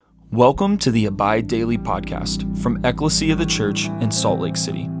Welcome to the Abide Daily podcast from Ecclesia the Church in Salt Lake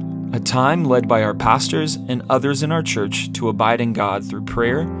City, a time led by our pastors and others in our church to abide in God through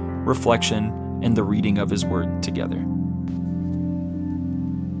prayer, reflection, and the reading of His Word together.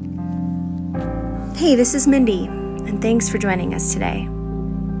 Hey, this is Mindy, and thanks for joining us today.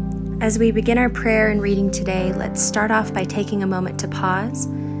 As we begin our prayer and reading today, let's start off by taking a moment to pause,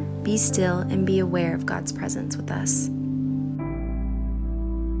 be still, and be aware of God's presence with us.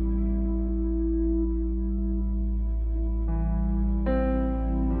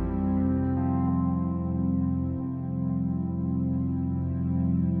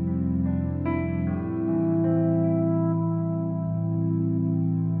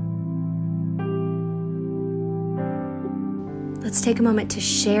 Let's take a moment to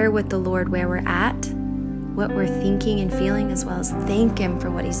share with the Lord where we're at, what we're thinking and feeling, as well as thank Him for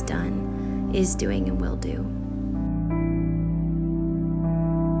what He's done, is doing, and will do.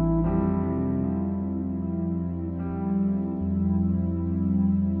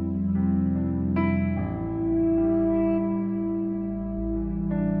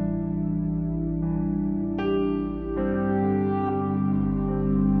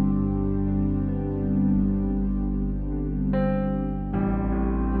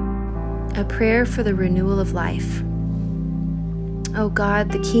 A prayer for the renewal of life. O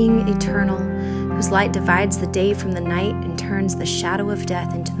God, the King eternal, whose light divides the day from the night and turns the shadow of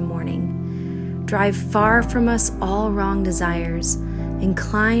death into the morning, drive far from us all wrong desires,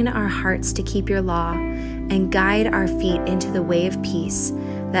 incline our hearts to keep your law, and guide our feet into the way of peace,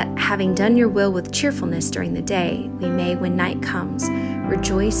 that having done your will with cheerfulness during the day, we may, when night comes,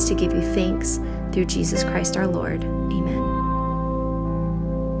 rejoice to give you thanks through Jesus Christ our Lord. Amen.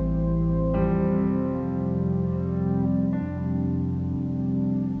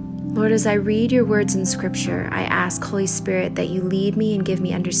 Lord, as I read your words in Scripture, I ask, Holy Spirit, that you lead me and give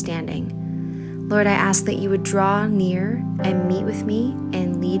me understanding. Lord, I ask that you would draw near and meet with me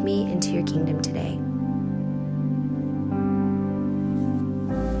and lead me into your kingdom today.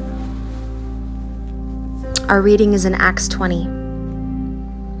 Our reading is in Acts 20.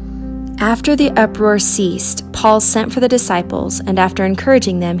 After the uproar ceased, Paul sent for the disciples, and after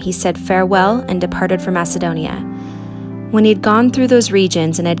encouraging them, he said farewell and departed for Macedonia. When he had gone through those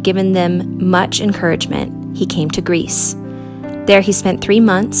regions and had given them much encouragement, he came to Greece. There he spent 3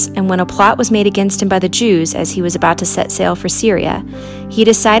 months, and when a plot was made against him by the Jews as he was about to set sail for Syria, he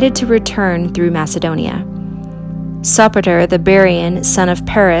decided to return through Macedonia. Sopater the Berean, son of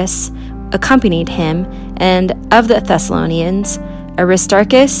Paris, accompanied him, and of the Thessalonians,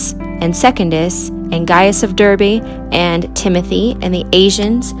 Aristarchus and Secundus, and Gaius of Derbe, and Timothy, and the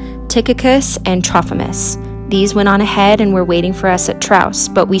Asians, Tychicus and Trophimus. These went on ahead and were waiting for us at Troas,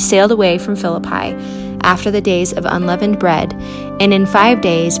 but we sailed away from Philippi after the days of unleavened bread, and in 5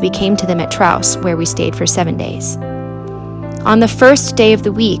 days we came to them at Troas, where we stayed for 7 days. On the first day of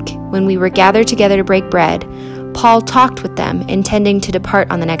the week, when we were gathered together to break bread, Paul talked with them, intending to depart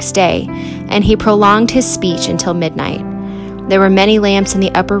on the next day, and he prolonged his speech until midnight. There were many lamps in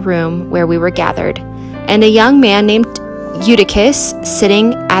the upper room where we were gathered, and a young man named Eutychus,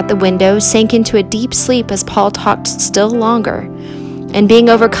 sitting at the window, sank into a deep sleep as Paul talked still longer. And being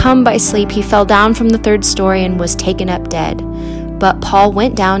overcome by sleep, he fell down from the 3rd story and was taken up dead. But Paul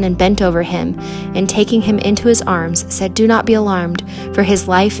went down and bent over him, and taking him into his arms, said, "Do not be alarmed, for his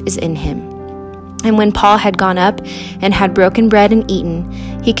life is in him." And when Paul had gone up and had broken bread and eaten,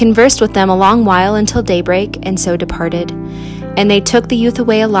 he conversed with them a long while until daybreak, and so departed. And they took the youth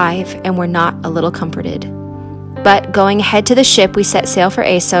away alive, and were not a little comforted. But going ahead to the ship, we set sail for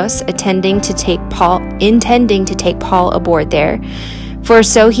Assos, intending to take Paul aboard there, for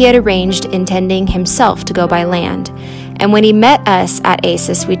so he had arranged, intending himself to go by land. And when he met us at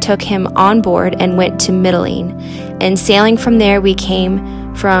Assos, we took him on board and went to Mytilene. And sailing from there, we came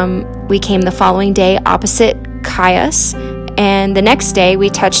the following day opposite Chios, and the next day we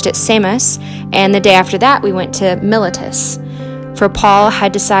touched at Samos, and the day after that we went to Miletus. For Paul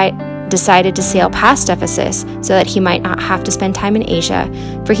had decided to sail past Ephesus so that he might not have to spend time in Asia,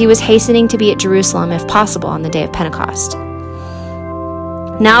 for he was hastening to be at Jerusalem if possible on the day of Pentecost.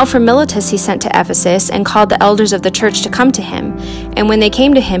 Now from Miletus he sent to Ephesus and called the elders of the church to come to him. And when they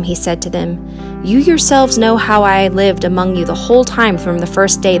came to him, he said to them, "You yourselves know how I lived among you the whole time from the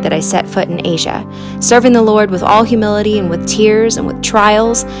first day that I set foot in Asia, serving the Lord with all humility and with tears and with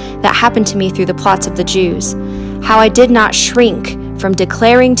trials that happened to me through the plots of the Jews. How I did not shrink from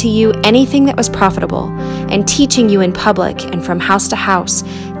declaring to you anything that was profitable, and teaching you in public and from house to house,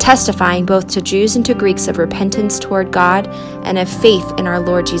 testifying both to Jews and to Greeks of repentance toward God and of faith in our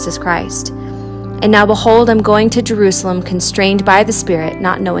Lord Jesus Christ. And now behold, I'm going to Jerusalem, constrained by the Spirit,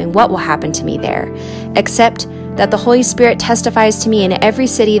 not knowing what will happen to me there, except that the Holy Spirit testifies to me in every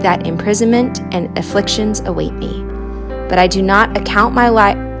city that imprisonment and afflictions await me. But I do not account my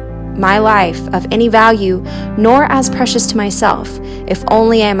life of any value, nor as precious to myself, if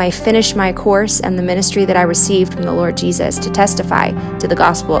only I may finish my course and the ministry that I received from the Lord Jesus to testify to the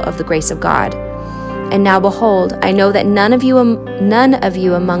gospel of the grace of God. And now behold, I know that none of you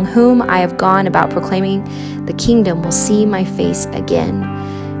among whom I have gone about proclaiming the kingdom will see my face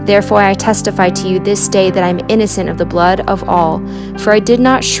again. Therefore I testify to you this day that I am innocent of the blood of all, for I did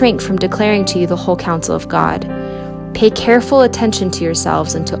not shrink from declaring to you the whole counsel of God. Pay careful attention to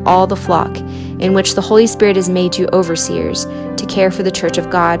yourselves and to all the flock, in which the Holy Spirit has made you overseers, to care for the church of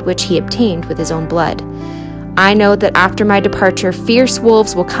God, which he obtained with his own blood. I know that after my departure, fierce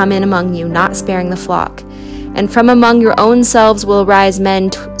wolves will come in among you, not sparing the flock. And from among your own selves will arise men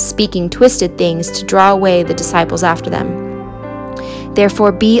speaking twisted things to draw away the disciples after them.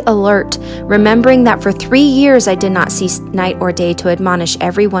 Therefore be alert, remembering that for 3 years I did not cease night or day to admonish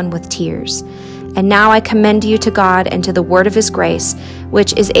everyone with tears. And now I commend you to God and to the word of his grace,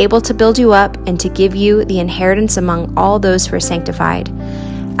 which is able to build you up and to give you the inheritance among all those who are sanctified.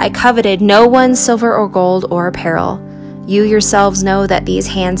 I coveted no one's silver or gold or apparel. You yourselves know that these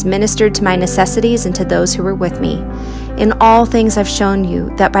hands ministered to my necessities and to those who were with me. In all things I've shown you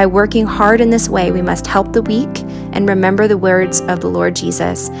that by working hard in this way we must help the weak and remember the words of the Lord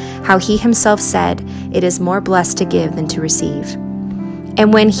Jesus, how he himself said, "It is more blessed to give than to receive."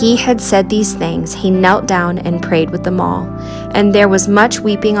 And when he had said these things, he knelt down and prayed with them all. And there was much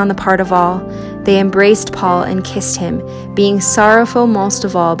weeping on the part of all. They embraced Paul and kissed him, being sorrowful most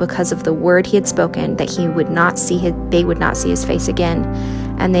of all because of the word he had spoken, that they would not see his face again.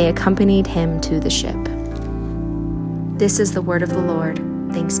 And they accompanied him to the ship. This is the word of the Lord.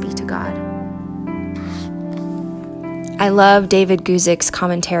 Thanks be to God. I love David Guzik's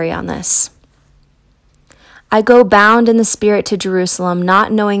commentary on this. I go bound in the Spirit to Jerusalem,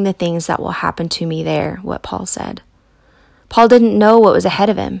 not knowing the things that will happen to me there, what Paul said. Paul didn't know what was ahead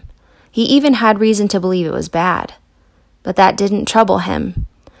of him. He even had reason to believe it was bad. But that didn't trouble him.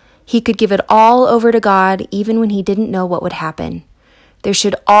 He could give it all over to God even when he didn't know what would happen. There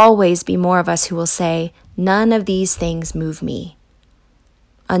should always be more of us who will say, "None of these things move me."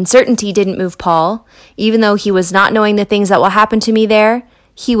 Uncertainty didn't move Paul. Even though he was not knowing the things that will happen to me there,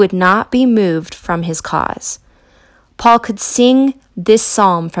 he would not be moved from his cause. Paul could sing this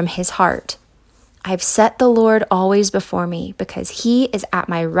psalm from his heart. I've set the Lord always before me, because he is at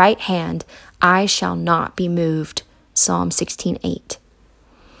my right hand. I shall not be moved. Psalm 16:8.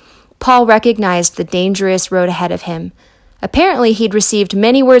 Paul recognized the dangerous road ahead of him. Apparently, he'd received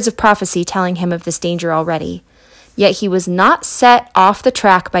many words of prophecy telling him of this danger already. Yet he was not set off the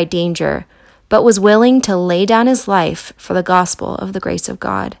track by danger, but was willing to lay down his life for the gospel of the grace of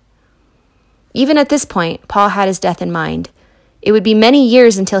God. Even at this point, Paul had his death in mind. It would be many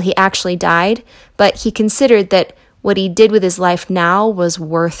years until he actually died, but he considered that what he did with his life now was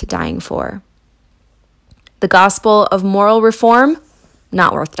worth dying for. The gospel of moral reform,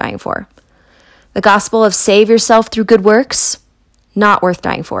 not worth dying for. The gospel of save yourself through good works, not worth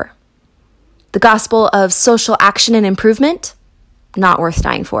dying for. The gospel of social action and improvement, not worth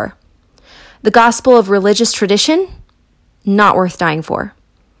dying for. The gospel of religious tradition, not worth dying for.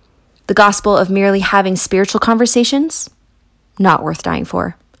 The gospel of merely having spiritual conversations, not worth dying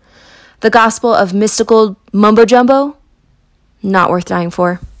for. The gospel of mystical mumbo-jumbo, not worth dying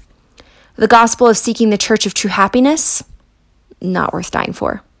for. The gospel of seeking the church of true happiness, not worth dying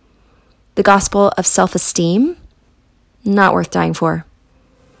for. The gospel of self-esteem, not worth dying for.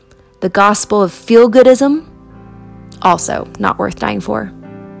 The gospel of feel-goodism, also not worth dying for.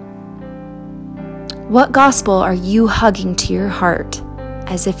 What gospel are you hugging to your heart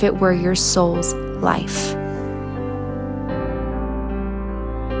as if it were your soul's life?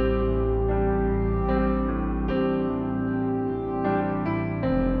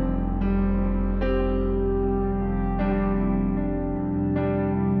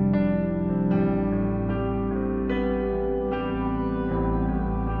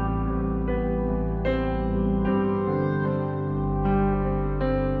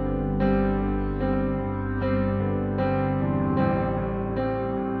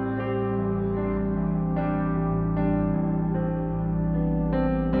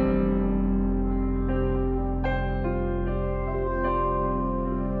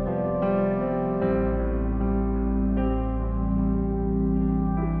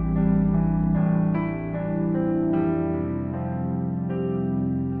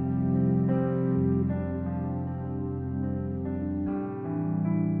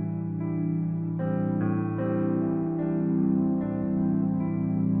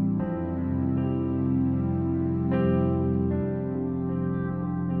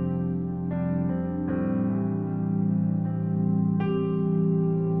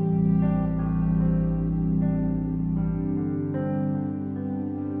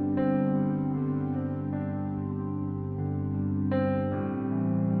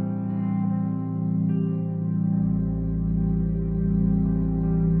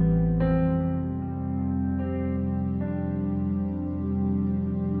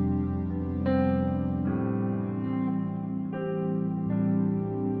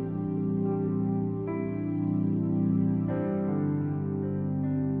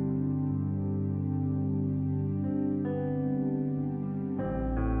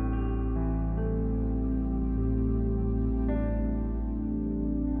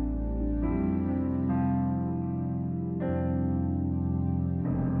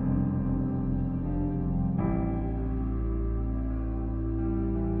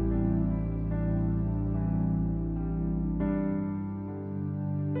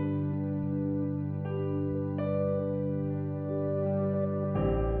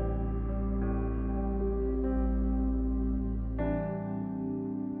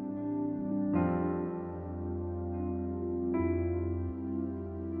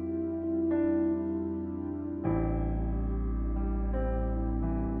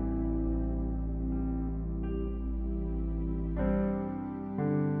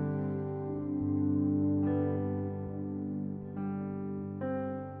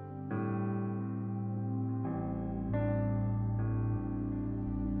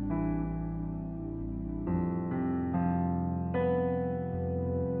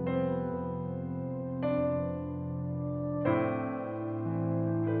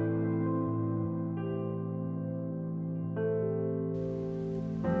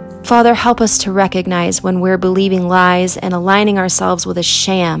 Father, help us to recognize when we're believing lies and aligning ourselves with a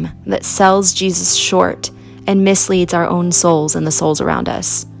sham that sells Jesus short and misleads our own souls and the souls around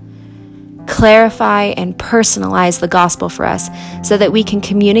us. Clarify and personalize the gospel for us so that we can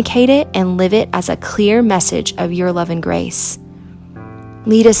communicate it and live it as a clear message of your love and grace.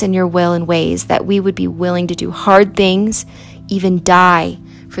 Lead us in your will and ways that we would be willing to do hard things, even die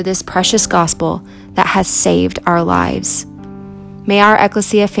for this precious gospel that has saved our lives. May our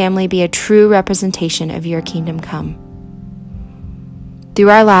Ecclesia family be a true representation of your kingdom come. Through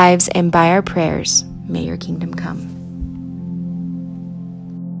our lives and by our prayers, may your kingdom come.